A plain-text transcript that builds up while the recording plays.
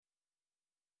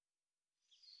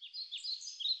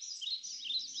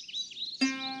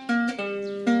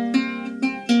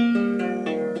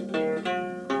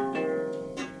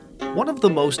One of the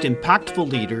most impactful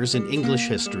leaders in English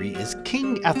history is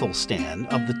King Athelstan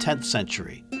of the 10th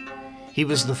century. He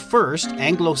was the first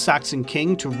Anglo-Saxon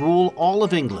king to rule all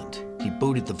of England. He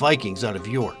booted the Vikings out of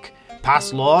York,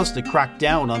 passed laws that cracked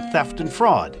down on theft and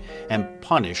fraud, and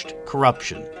punished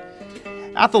corruption.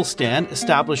 Athelstan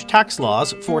established tax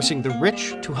laws forcing the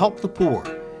rich to help the poor,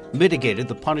 mitigated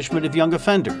the punishment of young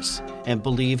offenders, and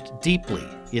believed deeply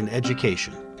in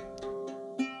education.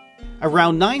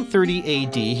 Around 930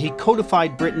 AD, he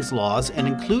codified Britain's laws and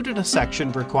included a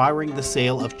section requiring the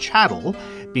sale of chattel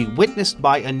be witnessed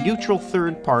by a neutral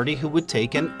third party who would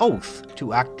take an oath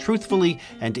to act truthfully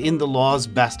and in the law's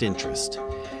best interest.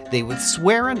 They would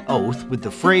swear an oath with the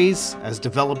phrase, as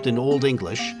developed in Old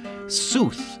English,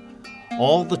 sooth,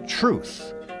 all the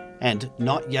truth, and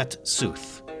not yet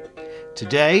sooth.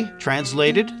 Today,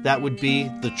 translated, that would be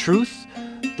the truth,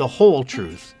 the whole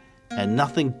truth, and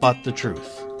nothing but the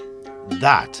truth.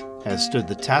 That has stood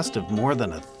the test of more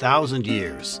than 1,000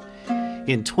 years.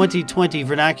 In 2020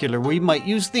 vernacular, we might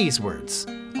use these words: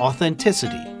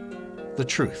 authenticity, the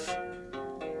truth;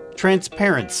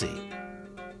 transparency,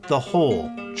 the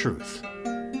whole truth;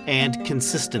 and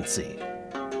consistency,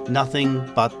 nothing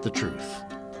but the truth.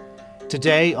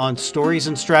 Today on Stories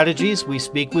and Strategies, we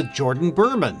speak with Jordan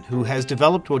Berman, who has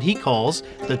developed what he calls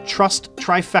the Trust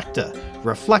Trifecta,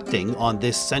 reflecting on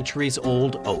this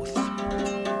centuries-old oath.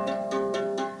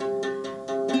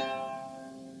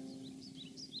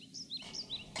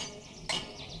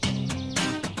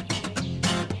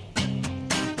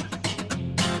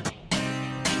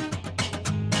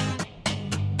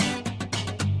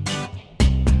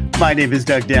 My name is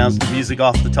Doug Downs. The music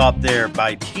off the top there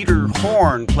by Peter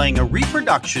Horn, playing a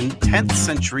reproduction 10th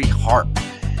century harp.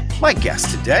 My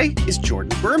guest today is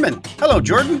Jordan Berman. Hello,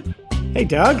 Jordan. Hey,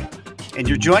 Doug. And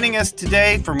you're joining us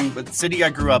today from the city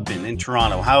I grew up in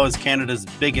Toronto. How is Canada's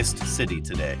biggest city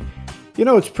today? You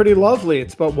know, it's pretty lovely.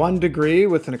 It's about 1 degree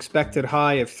with an expected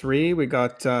high of 3. We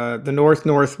got the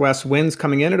north-northwest winds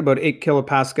coming in at about 8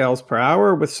 kilopascals per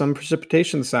hour with some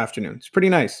precipitation this afternoon. It's pretty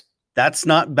nice. That's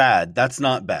not bad. That's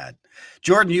not bad.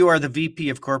 Jordan, you are the VP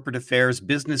of Corporate Affairs,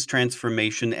 Business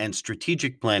Transformation, and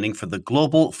Strategic Planning for the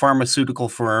global pharmaceutical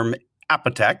firm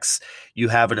Apotex. You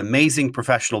have an amazing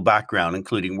professional background,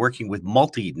 including working with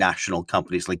multinational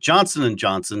companies like Johnson &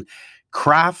 Johnson,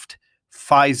 Kraft,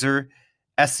 Pfizer,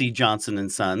 SC Johnson &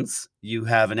 Sons. You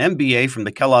have an MBA from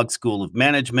the Kellogg School of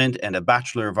Management and a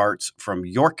Bachelor of Arts from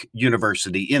York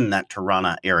University in that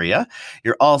Toronto area.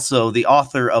 You're also the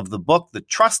author of the book, The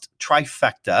Trust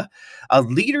Trifecta, a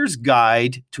leader's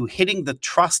guide to hitting the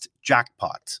trust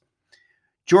jackpot.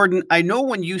 Jordan, I know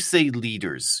when you say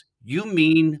leaders, you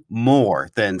mean more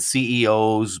than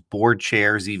CEOs, board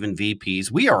chairs, even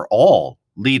VPs. We are all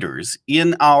leaders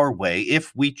in our way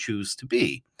if we choose to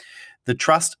be. The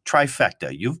Trust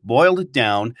Trifecta, you've boiled it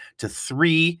down to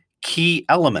 3 key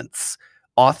elements: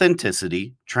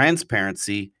 authenticity,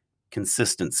 transparency,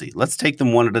 consistency. Let's take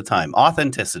them one at a time.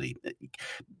 Authenticity,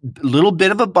 a little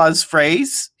bit of a buzz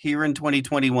phrase here in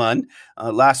 2021,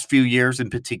 last few years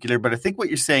in particular, but I think what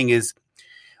you're saying is,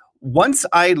 once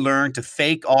I learn to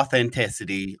fake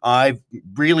authenticity, I'm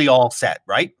really all set,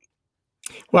 right?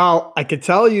 Well, I could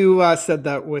tell you said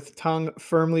that with tongue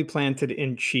firmly planted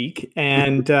in cheek.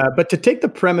 And but to take the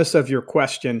premise of your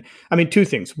question, I mean, 2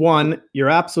 things. One, you're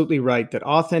absolutely right that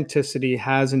authenticity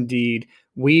has indeed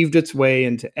weaved its way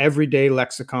into everyday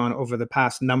lexicon over the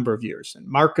past number of years. And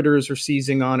marketers are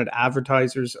seizing on it.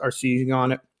 Advertisers are seizing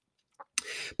on it.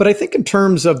 But I think in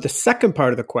terms of the second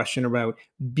part of the question about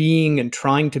being and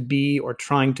trying to be or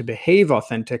trying to behave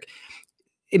authentic,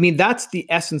 I mean, that's the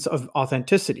essence of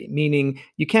authenticity, meaning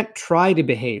you can't try to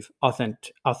behave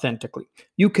authentically.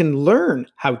 You can learn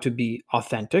how to be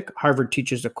authentic. Harvard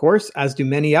teaches a course, as do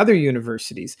many other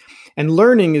universities. And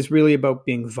learning is really about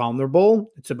being vulnerable.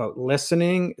 It's about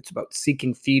listening. It's about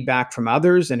seeking feedback from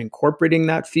others and incorporating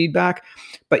that feedback.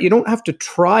 But you don't have to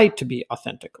try to be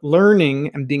authentic. Learning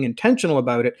and being intentional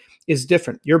about it is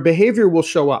different. Your behavior will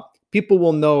show up. People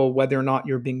will know whether or not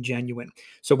you're being genuine.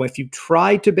 So if you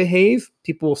try to behave,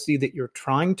 people will see that you're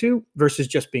trying to versus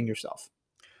just being yourself.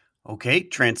 Okay,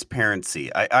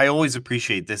 transparency. I always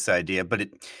appreciate this idea, but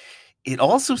it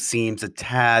also seems a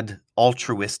tad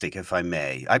altruistic, if I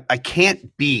may. I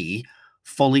can't be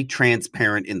fully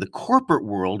transparent in the corporate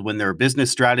world when there are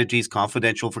business strategies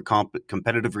confidential for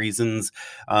competitive reasons.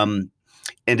 And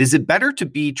is it better to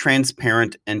be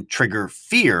transparent and trigger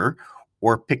fear,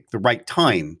 or pick the right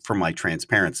time for my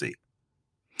transparency?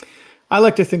 I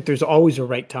like to think there's always a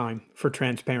right time for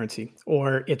transparency,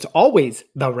 or it's always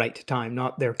the right time,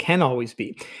 not there can always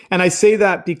be. And I say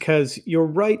that because you're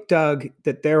right, Doug,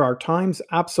 that there are times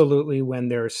absolutely when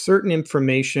there's certain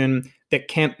information that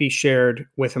can't be shared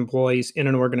with employees in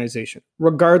an organization,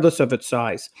 regardless of its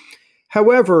size.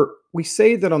 However, we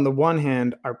say that on the one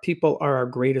hand, our people are our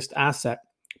greatest asset.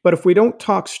 But if we don't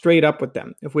talk straight up with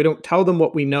them, if we don't tell them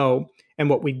what we know and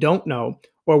what we don't know,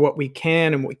 or what we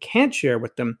can and what we can't share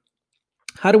with them,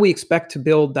 how do we expect to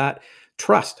build that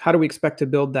trust? How do we expect to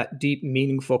build that deep,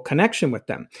 meaningful connection with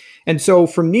them? And so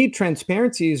for me,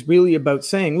 transparency is really about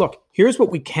saying, look, here's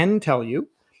what we can tell you.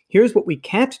 Here's what we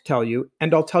can't tell you.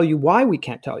 And I'll tell you why we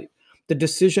can't tell you. The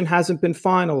decision hasn't been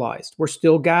finalized. We're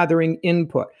still gathering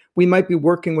input. We might be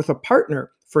working with a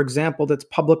partner, for example, that's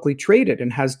publicly traded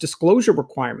and has disclosure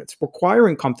requirements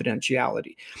requiring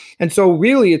confidentiality. And so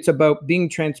really it's about being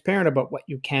transparent about what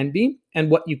you can be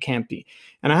and what you can't be.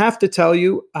 And I have to tell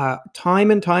you,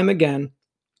 time and time again,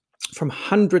 from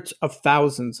hundreds of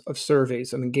thousands of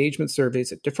surveys, of engagement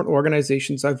surveys at different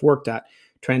organizations I've worked at,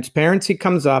 transparency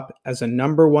comes up as a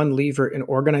number one lever in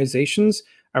organizations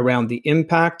around the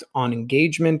impact on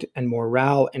engagement and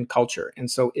morale and culture.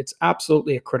 And so it's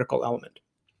absolutely a critical element.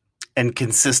 And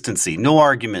consistency, no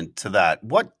argument to that.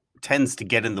 What tends to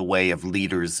get in the way of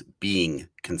leaders being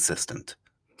consistent?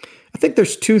 I think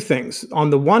there's two things. On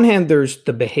the one hand, there's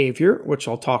the behavior, which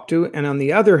I'll talk to. And on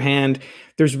the other hand,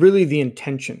 there's really the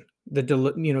intention, the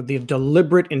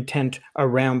deliberate intent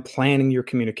around planning your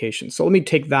communication. So let me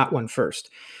take that one first.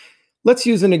 Let's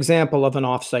use an example of an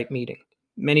offsite meeting.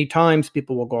 Many times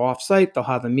people will go offsite, they'll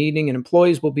have a meeting, and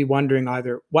employees will be wondering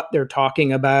either what they're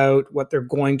talking about, what they're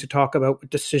going to talk about, what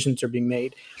decisions are being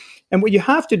made. And what you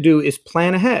have to do is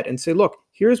plan ahead and say, look,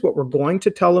 here's what we're going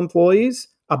to tell employees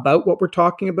about what we're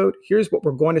talking about. Here's what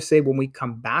we're going to say when we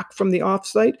come back from the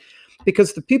offsite,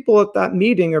 because the people at that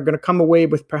meeting are going to come away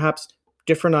with perhaps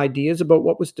different ideas about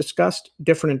what was discussed,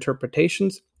 different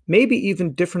interpretations, maybe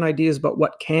even different ideas about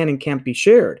what can and can't be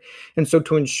shared. And so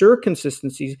to ensure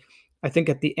consistency, I think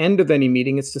at the end of any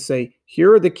meeting, it's to say,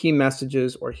 here are the key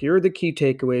messages, or here are the key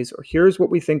takeaways, or here's what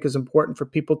we think is important for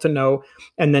people to know,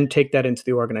 and then take that into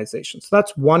the organization. So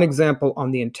that's one example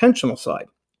on the intentional side.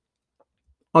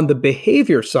 On the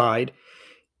behavior side,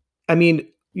 I mean,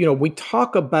 we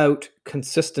talk about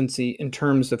consistency in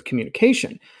terms of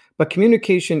communication, but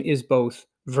communication is both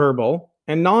verbal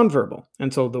and nonverbal.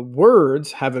 And so the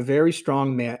words have a very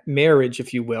strong marriage,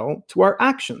 if you will, to our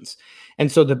actions.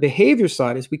 And so the behavior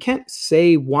side is we can't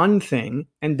say one thing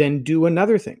and then do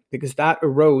another thing, because that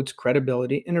erodes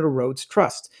credibility and it erodes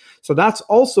trust. So that's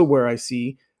also where I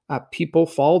see people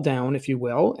fall down, if you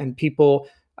will, and people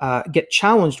get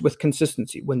challenged with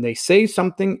consistency when they say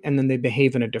something and then they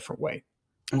behave in a different way.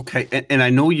 Okay. And I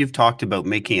know you've talked about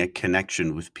making a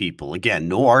connection with people. Again,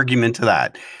 no argument to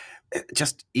that.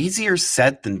 Just easier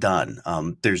said than done.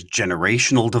 There's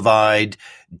generational divide,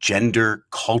 gender,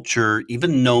 culture,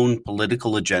 even known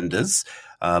political agendas.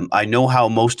 I know how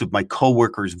most of my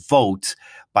coworkers vote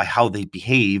by how they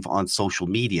behave on social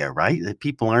media, right?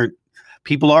 People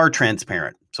are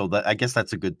transparent. So I guess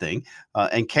that's a good thing.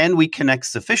 And can we connect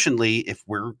sufficiently if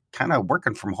we're kind of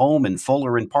working from home in full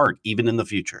or in part, even in the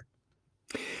future?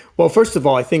 Well, first of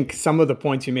all, I think some of the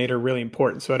points you made are really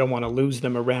important. So I don't want to lose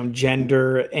them around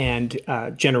gender and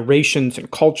generations and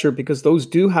culture, because those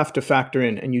do have to factor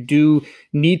in. And you do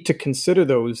need to consider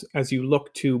those as you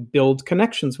look to build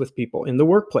connections with people in the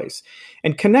workplace.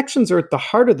 And connections are at the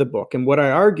heart of the book. And what I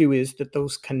argue is that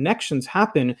those connections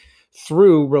happen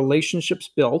through relationships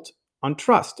built on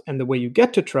trust. And the way you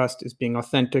get to trust is being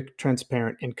authentic,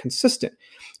 transparent, and consistent.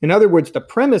 In other words, the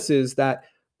premise is that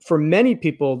for many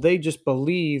people, they just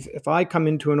believe if I come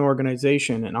into an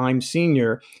organization and I'm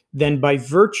senior, then by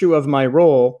virtue of my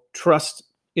role, trust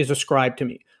is ascribed to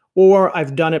me. Or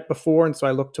I've done it before, and so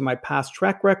I look to my past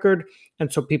track record,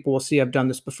 and so people will see I've done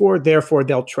this before, therefore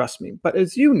they'll trust me. But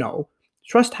as you know,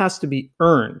 trust has to be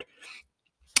earned.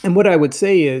 And what I would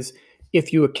say is,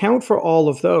 if you account for all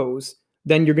of those,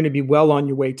 then you're going to be well on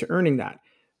your way to earning that.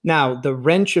 Now, the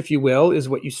wrench, if you will, is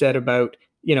what you said about,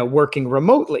 working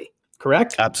remotely.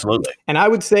 Correct? Absolutely. And I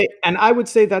would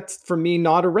say that's, for me,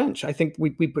 not a wrench. I think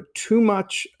we put too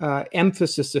much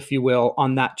emphasis, if you will,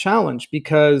 on that challenge,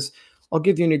 because I'll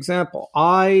give you an example.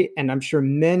 And I'm sure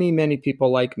many, many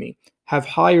people like me, have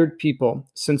hired people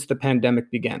since the pandemic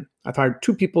began. I've hired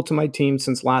 2 people to my team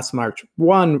since last March.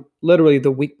 One, literally the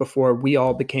week before we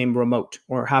all became remote,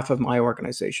 or half of my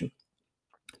organization.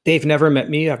 They've never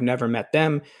met me. I've never met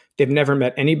them. They've never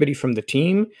met anybody from the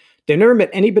team. They've never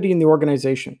met anybody in the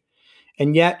organization.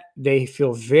 And yet they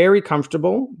feel very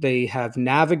comfortable. They have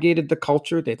navigated the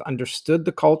culture. They've understood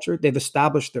the culture. They've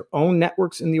established their own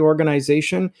networks in the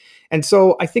organization. And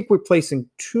so I think we're placing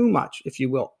too much, if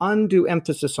you will, undue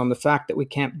emphasis on the fact that we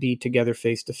can't be together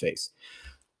face to face.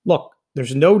 Look,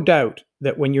 there's no doubt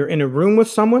that when you're in a room with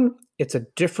someone, it's a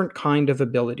different kind of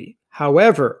ability.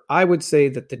 However, I would say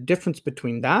that the difference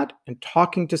between that and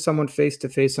talking to someone face to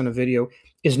face on a video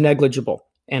is negligible.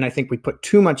 And I think we put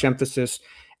too much emphasis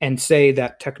and say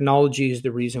that technology is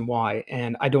the reason why.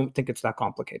 And I don't think it's that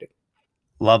complicated.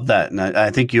 Love that. And I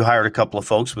think you hired a couple of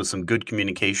folks with some good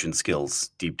communication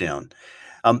skills deep down.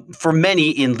 For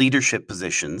many in leadership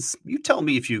positions, you tell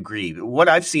me if you agree, what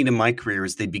I've seen in my career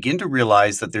is they begin to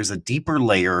realize that there's a deeper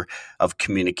layer of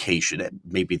communication.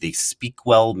 Maybe they speak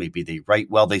well, maybe they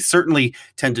write well. They certainly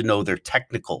tend to know their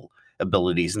technical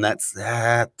abilities, and that's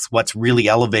what's really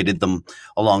elevated them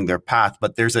along their path.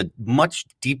 But there's a much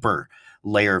deeper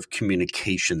layer of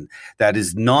communication that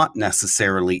is not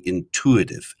necessarily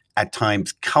intuitive, at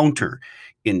times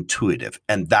counterintuitive.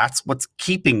 And that's what's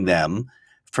keeping them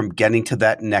from getting to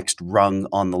that next rung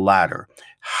on the ladder.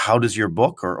 How does your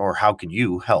book or how can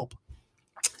you help?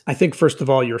 I think, first of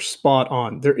all, you're spot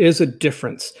on. There is a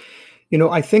difference.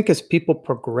 I think as people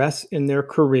progress in their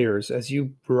careers, as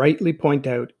you rightly point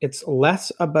out, it's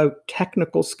less about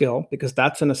technical skill, because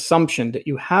that's an assumption that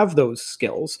you have those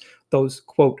skills, those,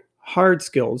 quote, hard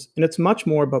skills, and it's much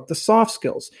more about the soft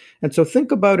skills. And so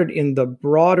think about it in the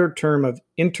broader term of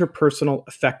interpersonal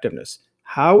effectiveness.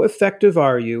 How effective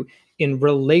are you in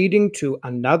relating to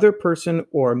another person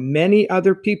or many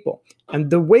other people? And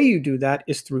the way you do that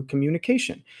is through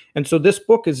communication. And so this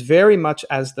book is very much,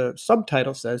 as the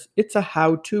subtitle says, it's a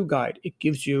how-to guide. It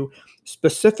gives you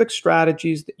specific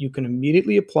strategies that you can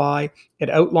immediately apply. It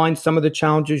outlines some of the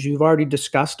challenges you've already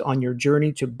discussed on your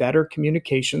journey to better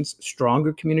communications,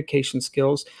 stronger communication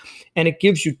skills. And it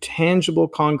gives you tangible,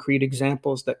 concrete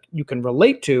examples that you can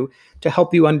relate to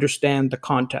help you understand the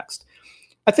context.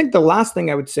 I think the last thing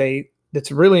I would say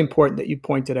that's really important that you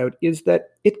pointed out is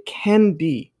that it can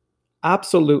be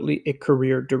absolutely a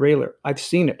career derailer. I've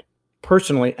seen it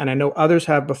personally, and I know others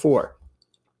have before.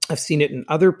 I've seen it in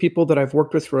other people that I've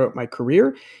worked with throughout my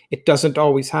career. It doesn't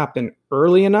always happen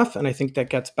early enough, and I think that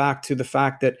gets back to the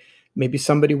fact that maybe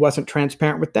somebody wasn't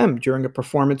transparent with them during a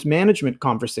performance management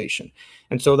conversation.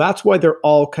 And so that's why they're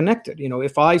all connected.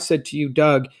 If I said to you,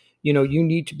 Doug, you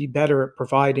need to be better at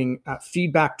providing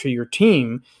feedback to your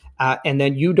team, and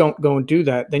then you don't go and do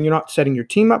that, then you're not setting your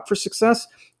team up for success.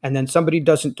 And then somebody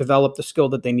doesn't develop the skill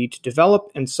that they need to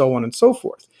develop, and so on and so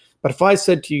forth. But if I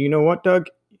said to you, you know what, Doug,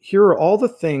 here are all the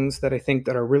things that I think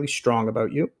that are really strong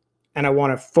about you, and I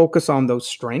want to focus on those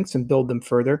strengths and build them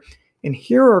further. And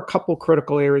here are a couple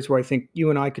critical areas where I think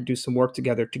you and I could do some work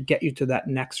together to get you to that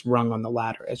next rung on the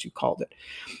ladder, as you called it.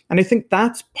 And I think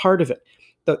that's part of it.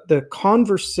 The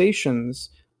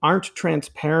conversations aren't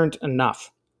transparent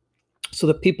enough so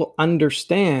that people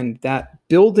understand that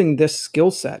building this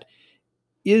skill set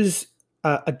is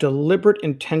a deliberate,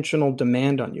 intentional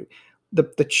demand on you.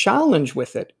 The challenge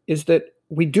with it is that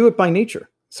we do it by nature.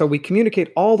 So we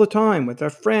communicate all the time with our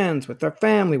friends, with our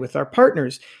family, with our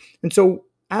partners. And so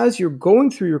as you're going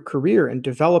through your career and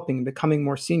developing and becoming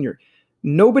more senior,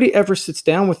 nobody ever sits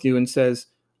down with you and says,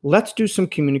 let's do some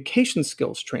communication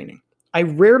skills training. I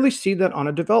rarely see that on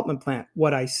a development plan.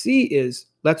 What I see is,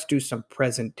 let's do some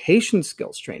presentation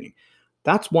skills training.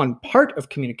 That's one part of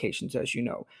communications, as you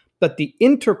know. But the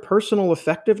interpersonal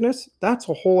effectiveness, that's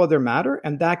a whole other matter.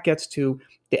 And that gets to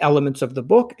the elements of the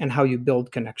book and how you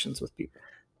build connections with people.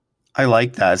 I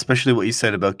like that, especially what you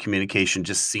said about communication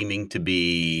just seeming to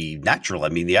be natural. I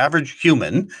mean, the average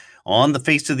human on the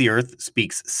face of the earth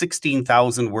speaks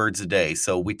 16,000 words a day.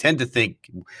 So we tend to think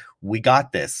we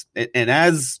got this. And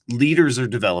as leaders are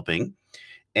developing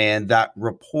and that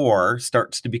rapport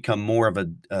starts to become more of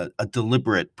a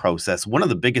deliberate process, one of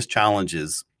the biggest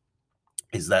challenges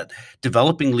is that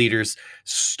developing leaders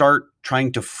start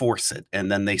trying to force it,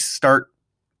 and then they start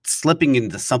slipping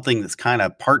into something that's kind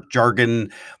of part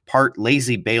jargon, part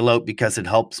lazy bailout because it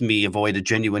helps me avoid a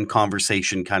genuine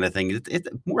conversation kind of thing. It's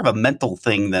more of a mental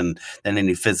thing than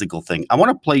any physical thing. I want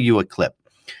to play you a clip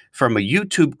from a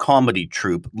YouTube comedy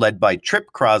troupe led by Trip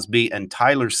Crosby and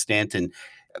Tyler Stanton.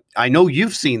 I know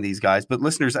you've seen these guys, but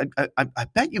listeners, I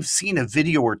bet you've seen a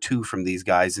video or two from these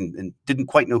guys and didn't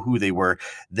quite know who they were.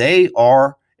 They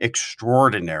are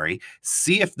extraordinary.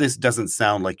 See if this doesn't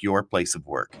sound like your place of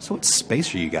work. So what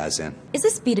space are you guys in? Is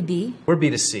this B2B? We're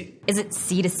B2C. Is it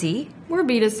C2C? We're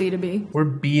B2C to B. We're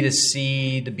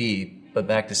B2C to B, but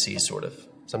back to C, sort of.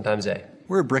 Sometimes A.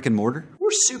 We're a brick and mortar. We're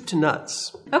soup to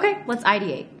nuts. Okay, let's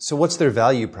ideate. So what's their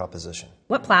value proposition?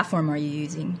 What platform are you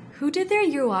using? Who did their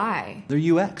UI?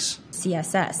 They're UX.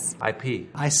 CSS.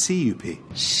 IP. ICUP.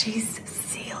 She's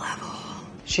C-level.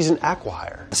 She's an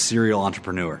acqui-hire. A serial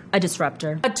entrepreneur. A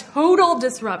disruptor. A total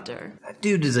disruptor. That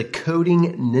dude is a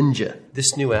coding ninja.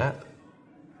 This new app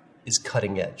is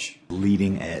cutting edge.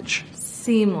 Leading edge.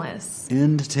 Seamless.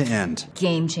 End to end.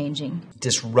 Game changing.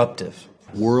 Disruptive.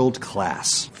 World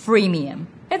class. Freemium.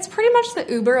 It's pretty much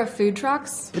the Uber of food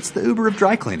trucks. It's the Uber of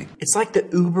dry cleaning. It's like the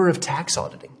Uber of tax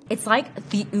auditing. It's like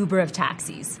the Uber of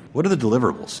taxis. What are the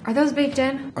deliverables? Are those baked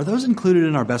in? Are those included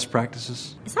in our best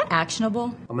practices? Is that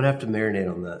actionable? I'm going to have to marinate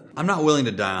on that. I'm not willing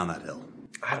to die on that hill.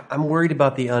 I'm worried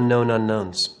about the unknown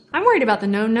unknowns. I'm worried about the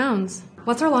known knowns.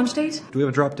 What's our launch date? Do we have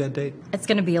a drop dead date? It's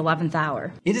going to be 11th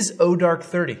hour. It is dark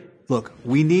 30. Look,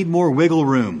 we need more wiggle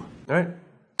room. All right.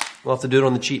 We'll have to do it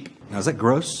on the cheap. Now, is that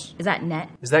gross? Is that net?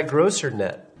 Is that gross or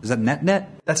net? Is that net?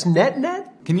 That's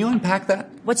net? Can you unpack that?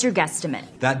 What's your guesstimate?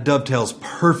 That dovetails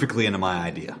perfectly into my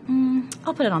idea.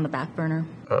 I'll put it on the back burner.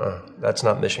 That's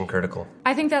not mission critical.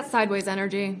 I think that's sideways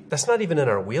energy. That's not even in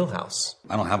our wheelhouse.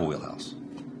 I don't have a wheelhouse.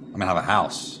 I mean, I have a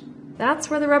house.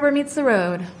 That's where the rubber meets the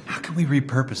road. How can we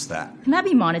repurpose that? Can that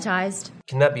be monetized?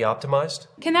 Can that be optimized?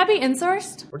 Can that be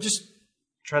insourced? We're just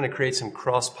trying to create some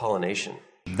cross-pollination.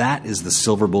 That is the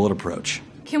silver bullet approach.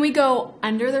 Can we go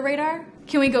under the radar?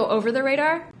 Can we go over the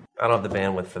radar? I don't have the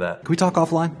bandwidth for that. Can we talk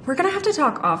offline? We're gonna have to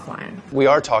talk offline. We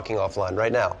are talking offline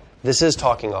right now. This is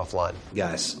talking offline.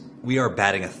 Guys, we are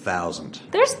batting 1,000.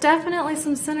 There's definitely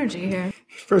some synergy here.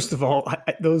 First of all,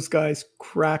 those guys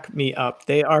crack me up.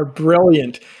 They are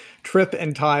brilliant, Trip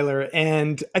and Tyler.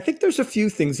 And I think there's a few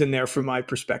things in there from my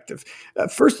perspective.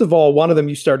 First of all, one of them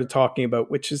you started talking about,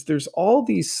 which is there's all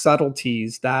these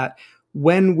subtleties that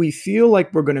when we feel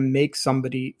like we're going to make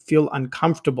somebody feel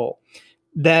uncomfortable,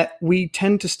 that we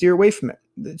tend to steer away from it.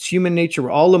 It's human nature.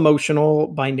 We're all emotional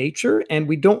by nature, and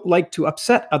we don't like to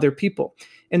upset other people.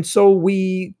 And so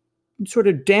we sort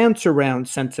of dance around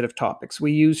sensitive topics.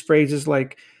 We use phrases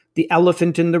like the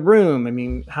elephant in the room. I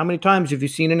mean, how many times have you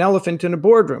seen an elephant in a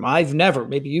boardroom? I've never.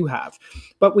 Maybe you have.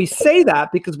 But we say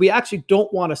that because we actually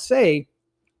don't want to say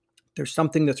there's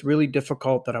something that's really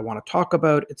difficult that I want to talk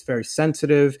about. It's very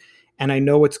sensitive, and I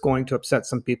know it's going to upset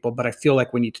some people, but I feel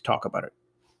like we need to talk about it.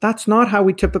 That's not how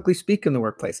we typically speak in the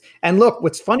workplace. And look,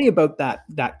 what's funny about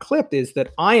that clip is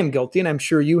that I am guilty, and I'm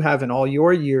sure you have in all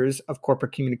your years of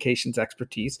corporate communications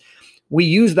expertise. We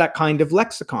use that kind of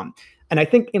lexicon. And I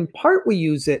think in part we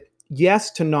use it, yes,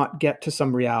 to not get to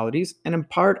some realities. And in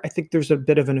part, I think there's a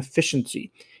bit of an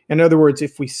efficiency. In other words,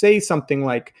 if we say something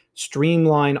like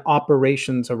streamline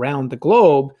operations around the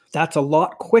globe, that's a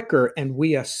lot quicker. And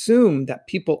we assume that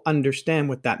people understand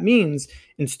what that means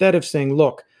instead of saying,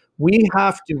 look, we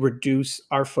have to reduce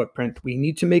our footprint. We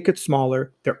need to make it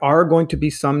smaller. There are going to be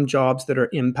some jobs that are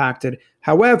impacted.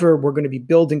 However, we're going to be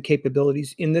building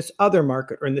capabilities in this other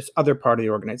market or in this other part of the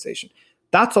organization.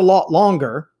 That's a lot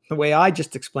longer, the way I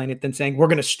just explained it, than saying we're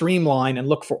going to streamline and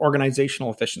look for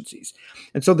organizational efficiencies.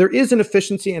 And so there is an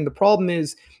efficiency. And the problem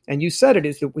is, and you said it,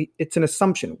 is that it's an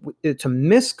assumption. It's a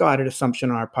misguided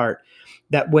assumption on our part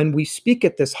that when we speak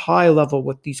at this high level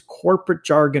with these corporate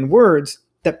jargon words,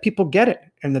 that people get it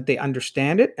and that they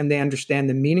understand it and they understand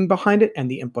the meaning behind it and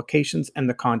the implications and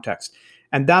the context.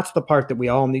 And that's the part that we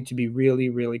all need to be really,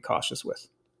 really cautious with.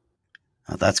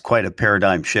 That's quite a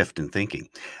paradigm shift in thinking.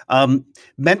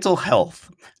 Mental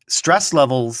health. Stress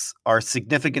levels are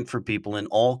significant for people in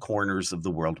all corners of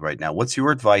the world right now. What's your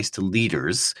advice to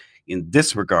leaders in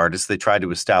this regard as they try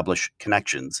to establish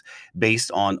connections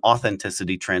based on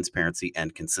authenticity, transparency,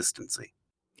 and consistency?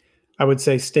 I would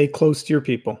say stay close to your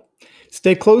people.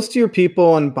 Stay close to your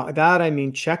people. And by that, I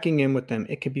mean checking in with them.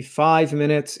 It could be 5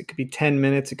 minutes. It could be 10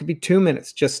 minutes. It could be 2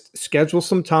 minutes. Just schedule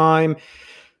some time.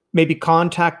 Maybe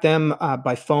contact them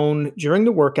by phone during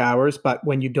the work hours. But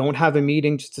when you don't have a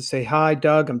meeting, just to say, hi,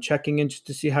 Doug, I'm checking in just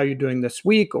to see how you're doing this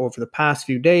week or over the past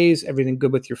few days. Everything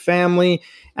good with your family?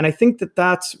 And I think that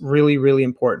that's really, really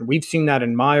important. We've seen that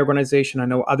in my organization. I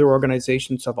know other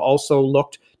organizations have also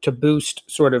looked to boost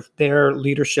sort of their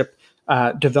leadership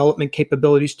development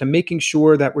capabilities to making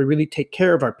sure that we really take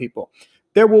care of our people.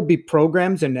 There will be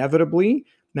programs, inevitably,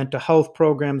 mental health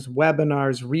programs,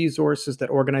 webinars, resources that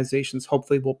organizations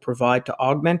hopefully will provide to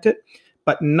augment it.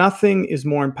 But nothing is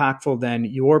more impactful than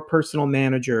your personal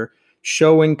manager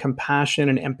showing compassion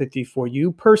and empathy for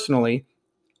you personally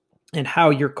and how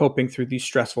you're coping through these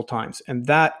stressful times. And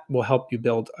that will help you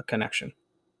build a connection.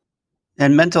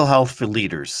 And mental health for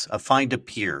leaders. Find a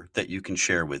peer that you can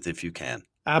share with if you can.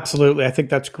 Absolutely. I think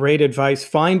that's great advice.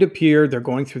 Find a peer. They're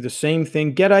going through the same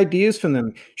thing. Get ideas from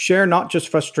them. Share not just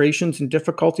frustrations and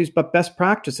difficulties, but best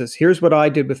practices. Here's what I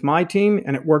did with my team,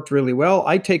 and it worked really well.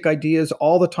 I take ideas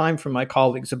all the time from my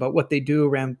colleagues about what they do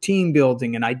around team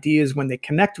building and ideas when they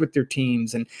connect with their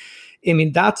teams. And I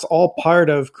mean, that's all part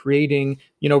of creating,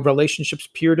 relationships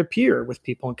peer to peer with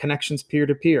people and connections peer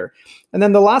to peer. And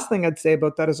then the last thing I'd say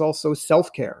about that is also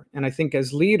self-care. And I think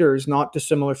as leaders, not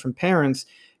dissimilar from parents,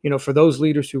 for those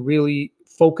leaders who really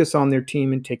focus on their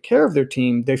team and take care of their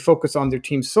team, they focus on their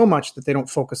team so much that they don't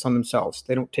focus on themselves.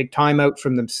 They don't take time out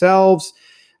from themselves.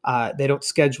 They don't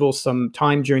schedule some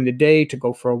time during the day to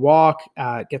go for a walk,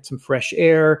 get some fresh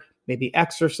air, maybe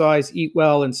exercise, eat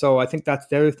well. And so I think that's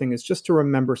the other thing, is just to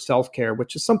remember self-care,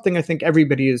 which is something I think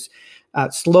everybody is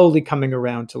slowly coming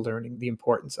around to learning the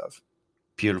importance of.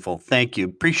 Beautiful. Thank you.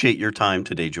 Appreciate your time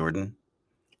today, Jordan.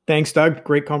 Thanks, Doug.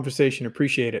 Great conversation.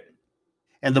 Appreciate it.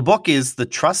 And the book is The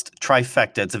Trust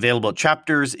Trifecta. It's available at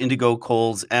Chapters, Indigo,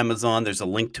 Kohl's, Amazon. There's a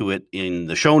link to it in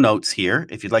the show notes here.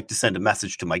 If you'd like to send a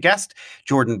message to my guest,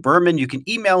 Jordan Berman, you can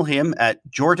email him at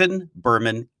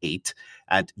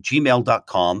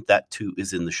jordanberman8@gmail.com. That too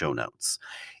is in the show notes.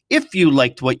 If you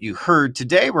liked what you heard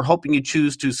today, we're hoping you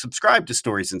choose to subscribe to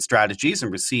Stories and Strategies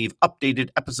and receive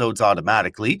updated episodes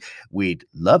automatically. We'd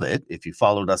love it if you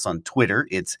followed us on Twitter.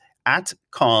 It's at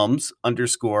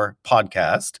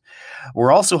comms_podcast.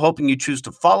 We're also hoping you choose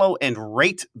to follow and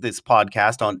rate this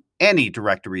podcast on any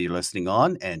directory you're listening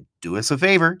on. And do us a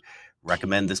favor,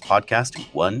 recommend this podcast to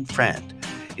one friend.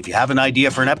 If you have an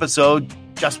idea for an episode,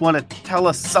 just want to tell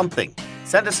us something,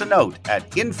 send us a note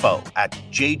at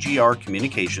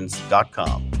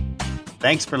info@jgrcommunications.com.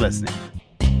 Thanks for listening.